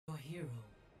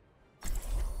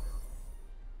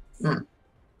Hmm.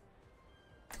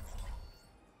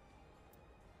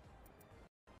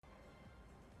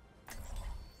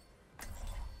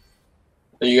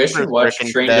 You guys should watch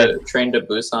Train to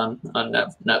Busan on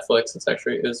Netflix.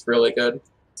 It's really good.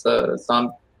 It's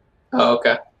on. Oh,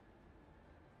 okay.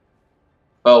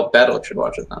 Oh, Battle should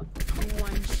watch it then.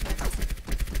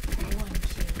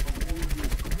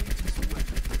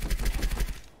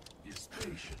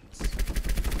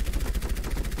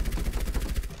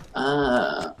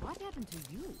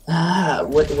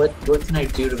 What can I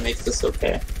do to make this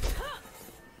okay?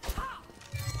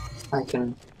 I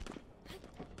can.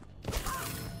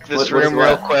 This room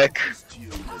real quick.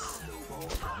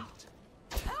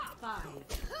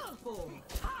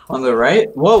 On the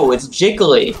right? Whoa, it's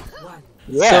jiggly.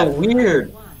 Yeah. So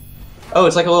weird. Oh,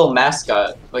 it's like a little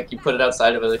mascot. Like you put it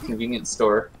outside of a convenience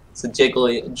store. It's a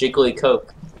jiggly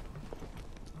Coke.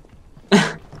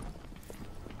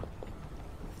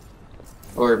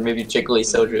 Or maybe jiggly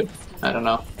soju. I don't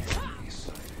know.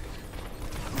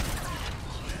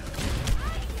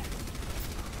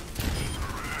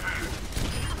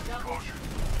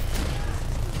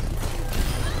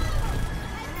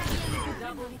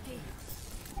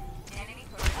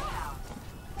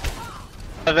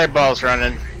 Their ball's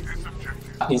running.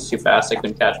 He's too fast, I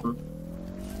couldn't catch him.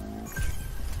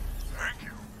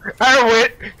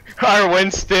 Our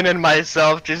Winston and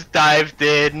myself just dived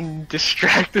in and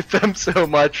distracted them so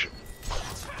much.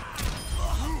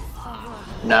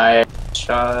 Nice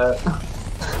shot.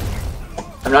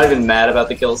 I'm not even mad about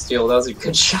the kill steal, that was a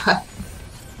good shot.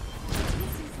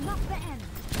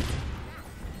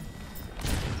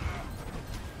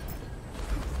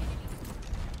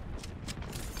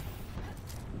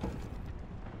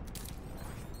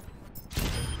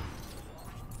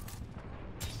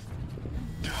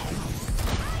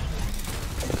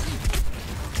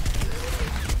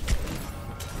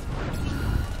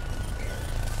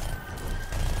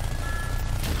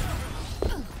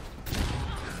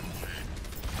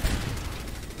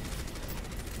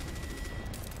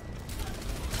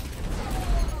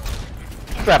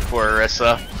 That poor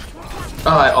Orisa.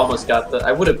 Oh, I almost got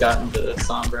I would have gotten the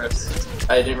Sombras.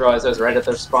 I didn't realize I was right at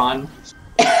their spawn.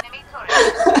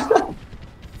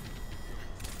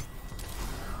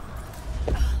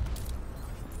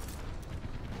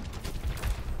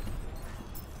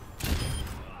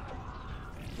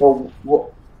 Oh,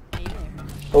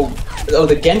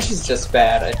 the Genshi's just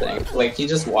bad, I think. Like, he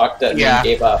just walked at me and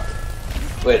gave up.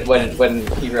 When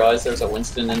he realized there was a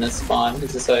Winston in his spawn, he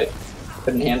just like,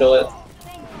 couldn't handle it.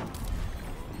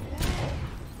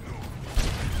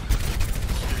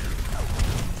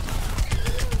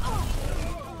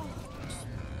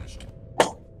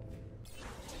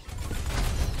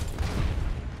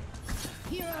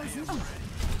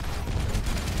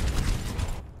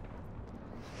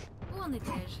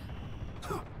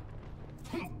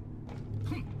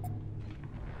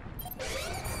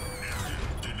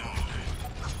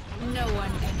 No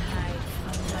one can hide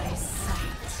from my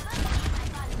sight.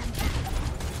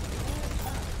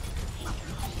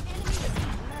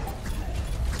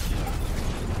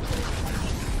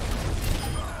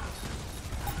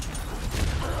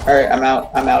 Alright, I'm out.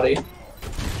 I'm outie.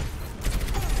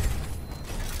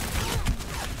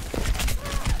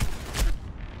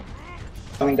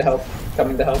 Coming to help.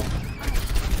 Coming to help.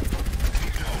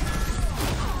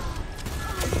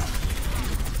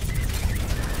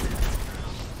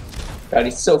 God,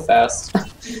 he's so fast.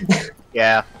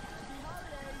 Yeah.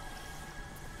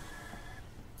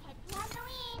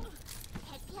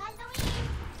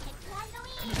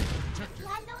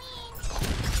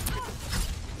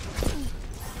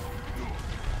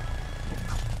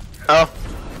 Oh.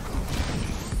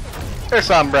 Their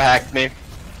Sombra hacked me.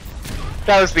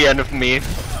 That was the end of me.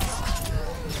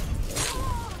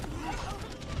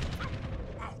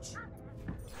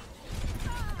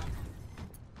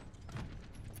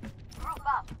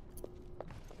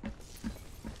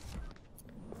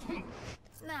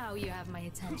 Now you have my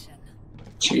attention.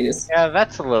 Jeez. Yeah,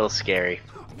 that's a little scary.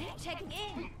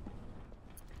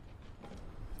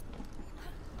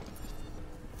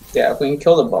 Yeah, if we can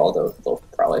kill the ball, they'll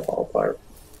probably fall apart.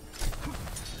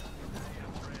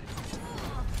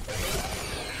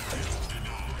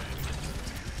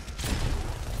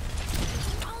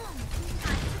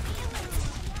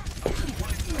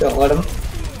 Don't let him.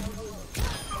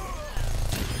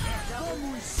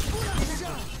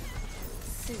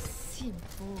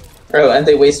 Oh, and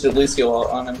they wasted Lucio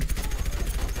on him.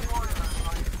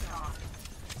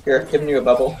 Here, giving you a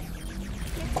bubble.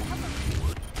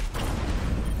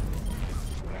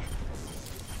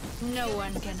 No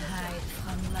one can hide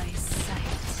from my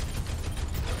sight.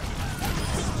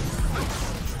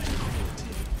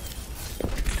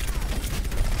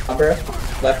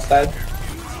 Sombra, left side.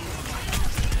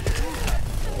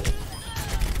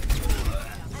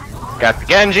 Got the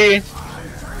Genji.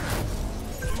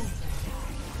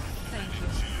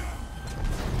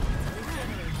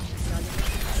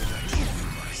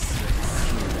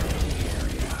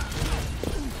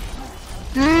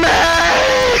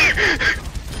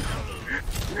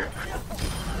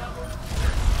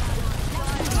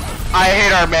 I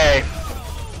hate our Mei.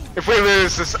 If we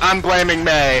lose this, I'm blaming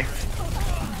Mei.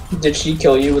 Did she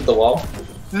kill you with the wall?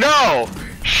 No!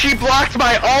 She blocked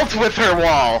my ult with her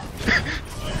wall!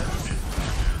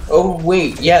 Oh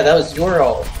wait, yeah, that was your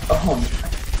ult. Oh.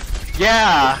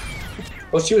 Yeah!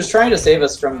 Well, she was trying to save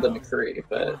us from the McCree,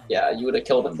 but yeah, you would have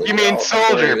killed him. With You your mean ult before he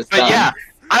Soldier, was but done. yeah,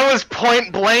 I was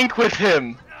point blank with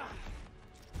him.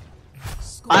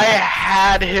 I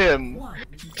had him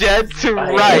dead to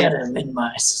I right, had him in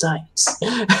my sights.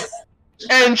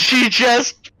 and she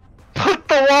just put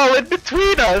the wall in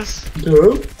between us.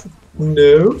 No.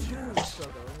 No.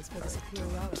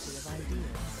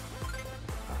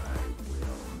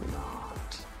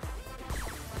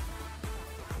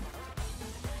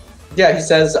 Yeah, he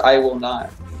says, I will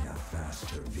not.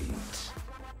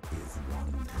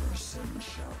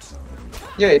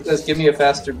 Yeah, he says, give me a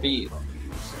faster beat.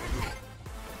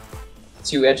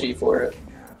 Too edgy for it.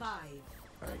 5,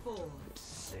 4,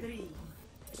 3,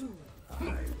 2,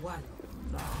 1.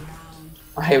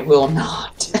 I will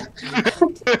not.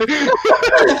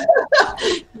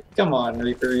 Come on,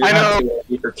 Reaper. You're I not know. too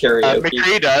edgy for karaoke.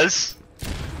 McCree does.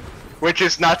 Which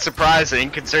is not surprising,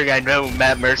 considering I know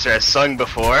Matt Mercer has sung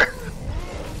before.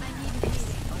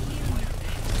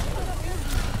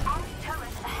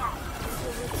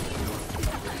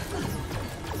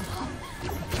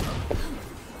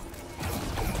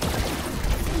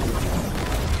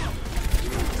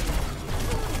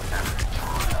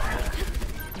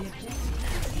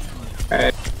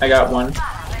 Alright, I got one.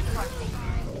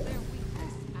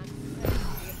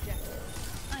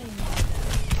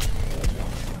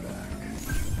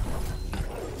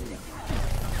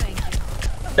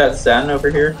 Got Zen over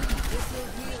here.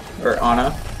 Or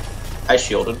Ana. I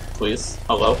shielded, please.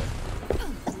 Hello.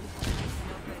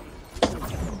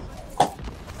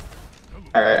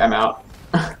 Alright, I'm out.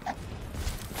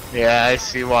 Yeah, I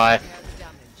see why.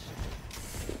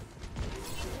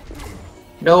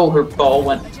 No, her ball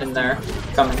went in there.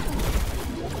 Coming.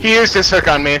 He used his hook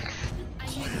on me.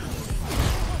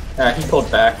 He pulled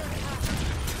back.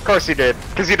 Of course he did,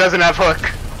 because he doesn't have hook.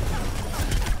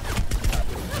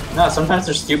 No, sometimes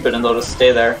they're stupid and they'll just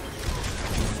stay there.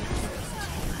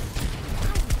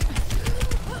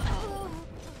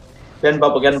 Get in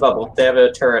bubble, get in bubble. They have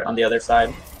a turret on the other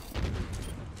side.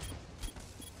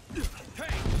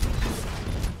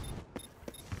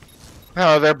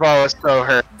 Oh, their ball is so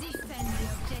hurt. Defend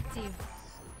the objective.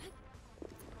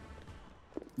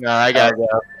 No, I gotta go.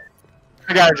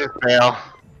 I gotta just fail.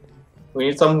 We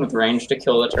need someone with range to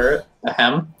kill the turret. A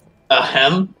hem? A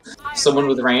hem? Someone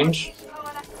with range?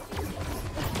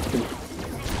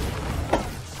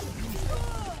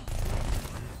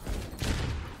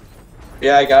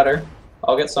 Yeah, I got her.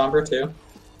 I'll get Sombra too.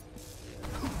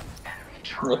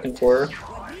 I'm looking for her.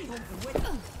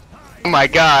 Oh my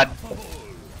god.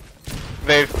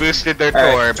 They've boosted their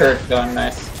Alright, torb turret done,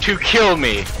 nice. to kill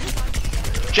me.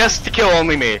 Just to kill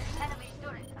only me.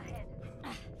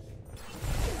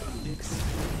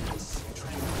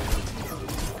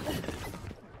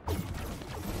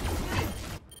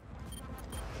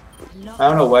 I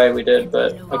don't know why we did,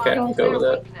 but okay, I'll go with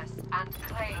it.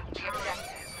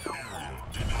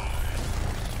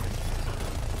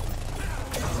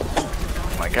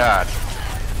 Oh my god.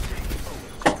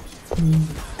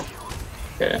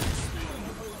 Okay.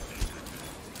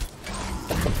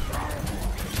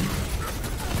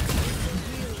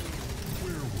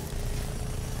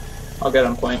 I'll get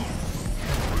on point.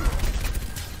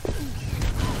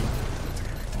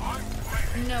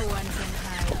 No one can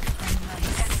hide from my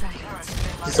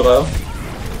sight. He's low.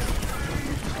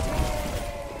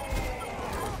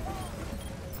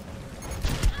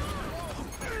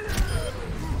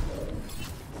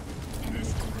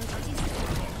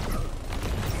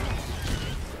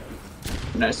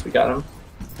 Nice, we got him.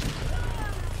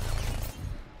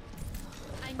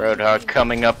 Roadhog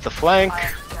coming up the flank.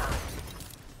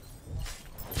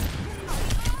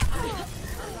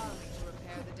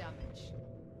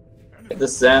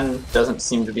 This Zen doesn't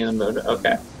seem to be in the mood.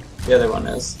 Okay. The other one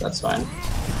is. That's fine.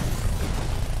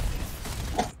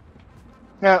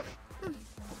 Yeah,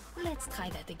 Let's try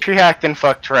that again. she hacked and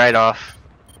fucked right off.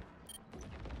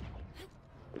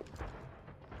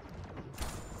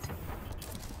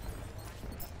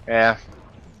 Yeah.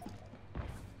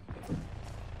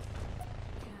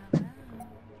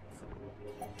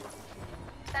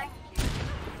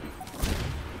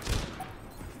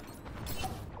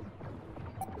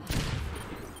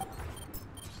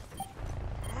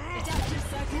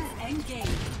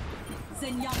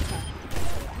 Zenyatta.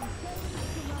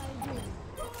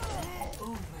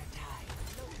 Overtime.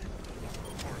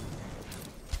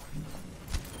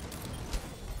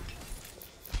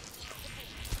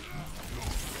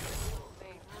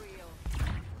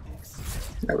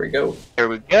 There we go. Here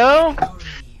we go.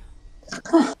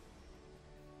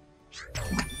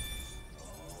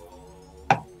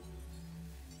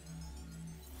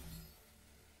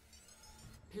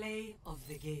 Play of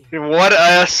the game. What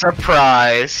a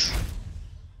surprise.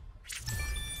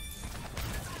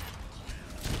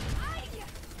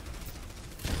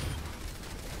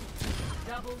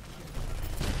 Double kill.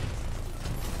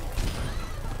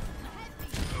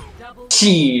 Double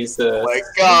Jesus. Oh my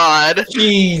god.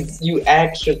 Jeez, you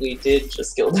actually did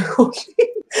just kill the whole game.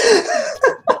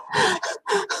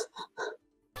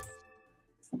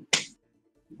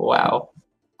 Wow.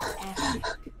 epic.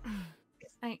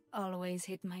 I always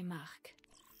hit my mark.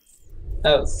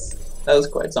 That was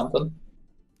quite something.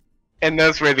 And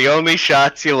those were the only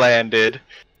shots you landed.